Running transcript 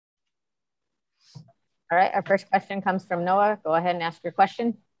All right, our first question comes from Noah. Go ahead and ask your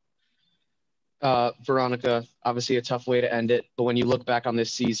question. Veronica, obviously a tough way to end it, but when you look back on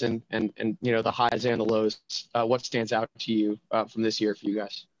this season and the highs and the lows, what stands out to you from this year for you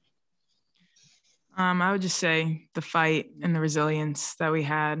guys? I would just say the fight and the resilience that we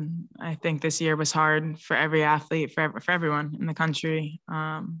had. I think this year was hard for every athlete, for everyone in the country.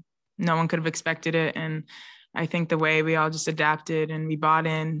 No one could have expected it, and I think the way we all just adapted and we bought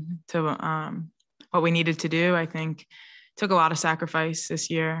in to what we needed to do, I think took a lot of sacrifice this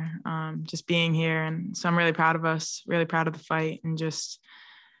year, just being here. And so I'm really proud of us, really proud of the fight. And just,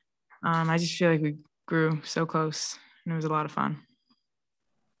 I just feel like we grew so close and it was a lot of fun.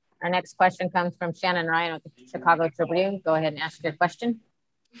 Our next question comes from Shannon Ryan with the Chicago Tribune. Go ahead and ask your question.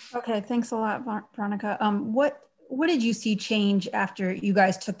 Okay, thanks a lot, Veronica. What did you see change after you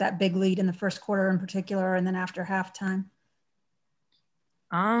guys took that big lead in the first quarter in particular, and then after halftime?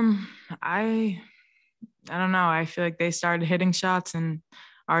 I don't know. I feel like they started hitting shots and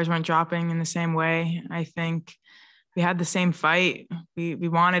ours weren't dropping in the same way. I think we had the same fight. We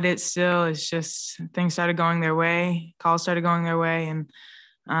wanted it still. It's just things started going their way. Calls started going their way. And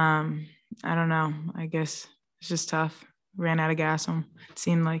I don't know. I guess it's just tough. Ran out of gas, it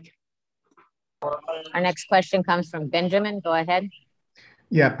seemed like. Our next question comes from Benjamin. Go ahead.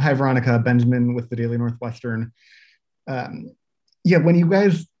 Yeah. Hi, Veronica. Benjamin with the Daily Northwestern. When you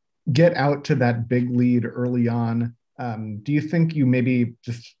guys get out to that big lead early on, do you think you maybe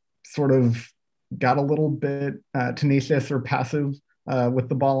just sort of got a little bit tenacious or passive with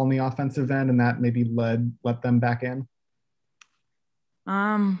the ball on the offensive end, and that maybe let them back in?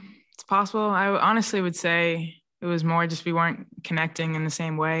 It's possible. I honestly would say it was more just we weren't connecting in the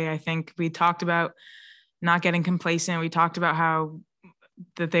same way. I think we talked about not getting complacent. We talked about how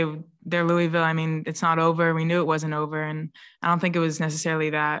that they're Louisville. I mean, it's not over. We knew it wasn't over. And I don't think it was necessarily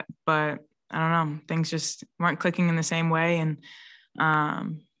that, but I don't know. Things just weren't clicking in the same way. And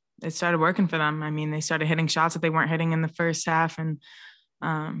it started working for them. I mean, they started hitting shots that they weren't hitting in the first half. And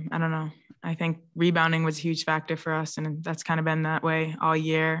I don't know. I think rebounding was a huge factor for us. And that's kind of been that way all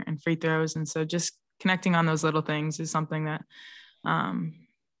year, and free throws. And so just connecting on those little things is something that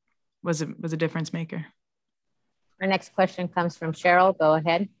was a difference maker. Our next question comes from Cheryl. Go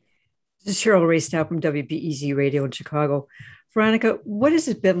ahead. This is Cheryl Race now from WBEZ Radio in Chicago. Veronica, what has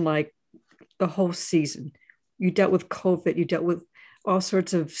it been like the whole season? You dealt with COVID, you dealt with all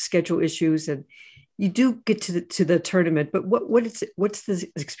sorts of schedule issues, and you do get to the tournament, but what's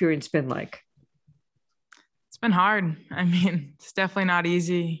the experience been like? It's been hard. I mean, it's definitely not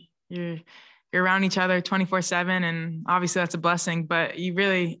easy. You're around each other 24/7, and obviously that's a blessing, but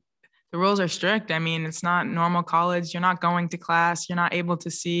the rules are strict. I mean, it's not normal college. You're not going to class. You're not able to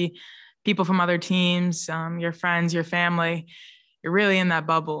see people from other teams, your friends, your family. You're really in that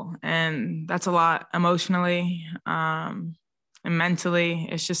bubble. And that's a lot emotionally and mentally.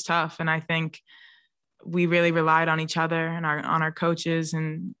 It's just tough. And I think we really relied on each other and on our coaches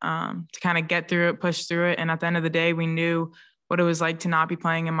and to kind of get through it, push through it. And at the end of the day, we knew what it was like to not be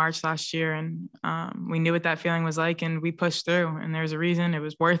playing in March last year. And we knew what that feeling was like, and we pushed through, and there's a reason. It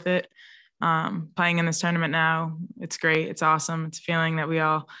was worth it. Playing in this tournament now, it's great. It's awesome. It's a feeling that we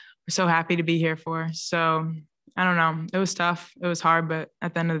all are so happy to be here for. So I don't know. It was tough. It was hard, but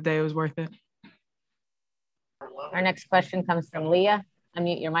at the end of the day, it was worth it. Our next question comes from Leah.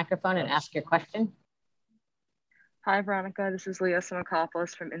 Unmute your microphone and ask your question. Hi, Veronica. This is Leah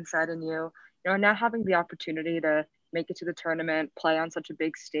Simakopoulos from Inside and You. Now having the opportunity to make it to the tournament, play on such a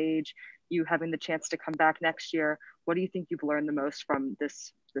big stage, you having the chance to come back next year, what do you think you've learned the most from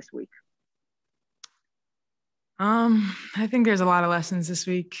this week? I think there's a lot of lessons this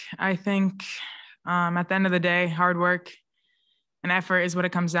week. I think at the end of the day, hard work and effort is what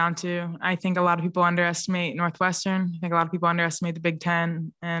it comes down to. I think a lot of people underestimate Northwestern. I think a lot of people underestimate the Big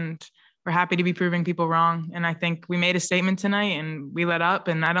Ten, and we're happy to be proving people wrong. And I think we made a statement tonight and we let up,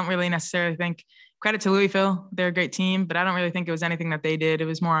 and I don't really necessarily think credit to Louisville. They're a great team, but I don't really think it was anything that they did. It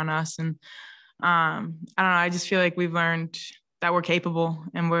was more on us. And I don't know. I just feel like we've learned that we're capable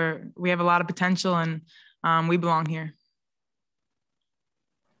and we have a lot of potential, and we belong here.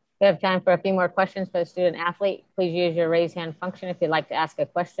 We have time for a few more questions for the student athlete. Please use your raise hand function if you'd like to ask a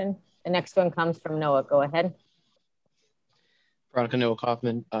question. The next one comes from Noah. Go ahead. Veronica, Noah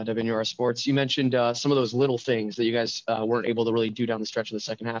Kaufman, WNUR Sports. You mentioned some of those little things that you guys weren't able to really do down the stretch of the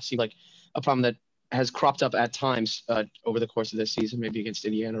second half. Seemed like a problem that has cropped up at times over the course of this season, maybe against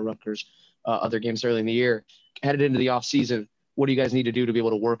Indiana, Rutgers, other games early in the year. Headed into the offseason, what do you guys need to do to be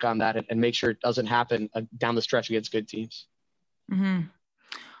able to work on that and make sure it doesn't happen down the stretch against good teams? Mm-hmm.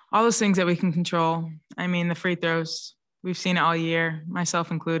 All those things that we can control. I mean, the free throws, we've seen it all year, myself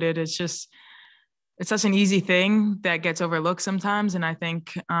included. It's it's such an easy thing that gets overlooked sometimes. And I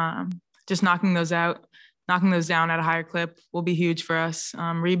think just knocking those down at a higher clip will be huge for us.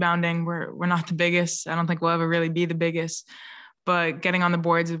 Rebounding, we're not the biggest. I don't think we'll ever really be the biggest, but getting on the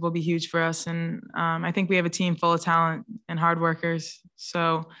boards will be huge for us. And I think we have a team full of talent and hard workers.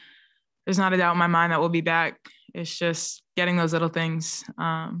 So there's not a doubt in my mind that we'll be back. It's just getting those little things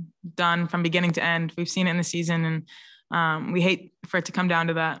done from beginning to end. We've seen it in the season, and we hate for it to come down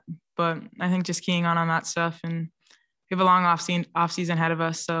to that. But I think just keying on that stuff, and we have a long off season ahead of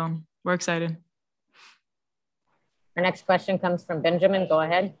us. So we're excited. Our next question comes from Benjamin. Go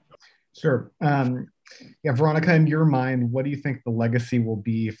ahead. Sure. Yeah, Veronica, in your mind, what do you think the legacy will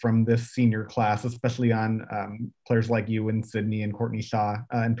be from this senior class, especially on players like you and Sydney and Courtney Shaw,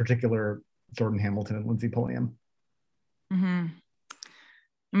 in particular, Jordan Hamilton and Lindsey Pulliam? Mm-hmm.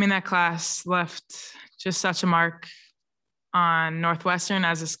 I mean, that class left just such a mark on Northwestern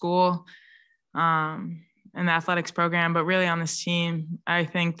as a school and the athletics program, but really on this team. I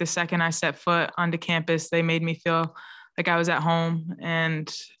think the second I set foot onto campus, they made me feel like I was at home.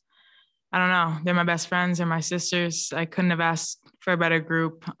 And I don't know, they're my best friends, they're my sisters. I couldn't have asked for a better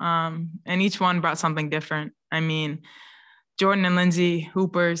group. And each one brought something different. I mean, Jordan and Lindsey,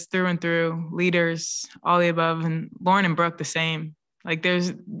 hoopers through and through, leaders, all the above, and Lauren and Brooke the same. Like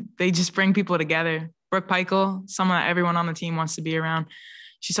they just bring people together. Brooke Peichel, someone that everyone on the team wants to be around.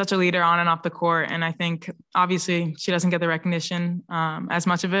 She's such a leader on and off the court. And I think obviously she doesn't get the recognition as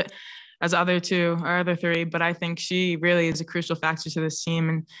much of it as other three, but I think she really is a crucial factor to this team.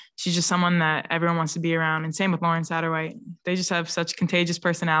 And she's just someone that everyone wants to be around. And same with Lauren Satterwhite. They just have such contagious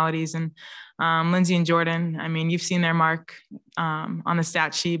personalities. And Lindsey and Jordan, I mean, you've seen their mark on the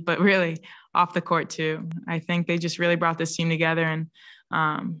stat sheet, but really off the court too. I think they just really brought this team together, and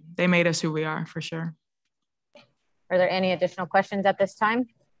they made us who we are for sure. Are there any additional questions at this time?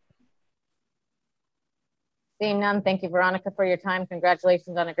 Seeing none, thank you, Veronica, for your time.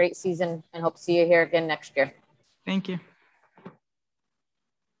 Congratulations on a great season, and hope to see you here again next year. Thank you.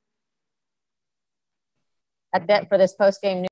 That's it for this post-game news.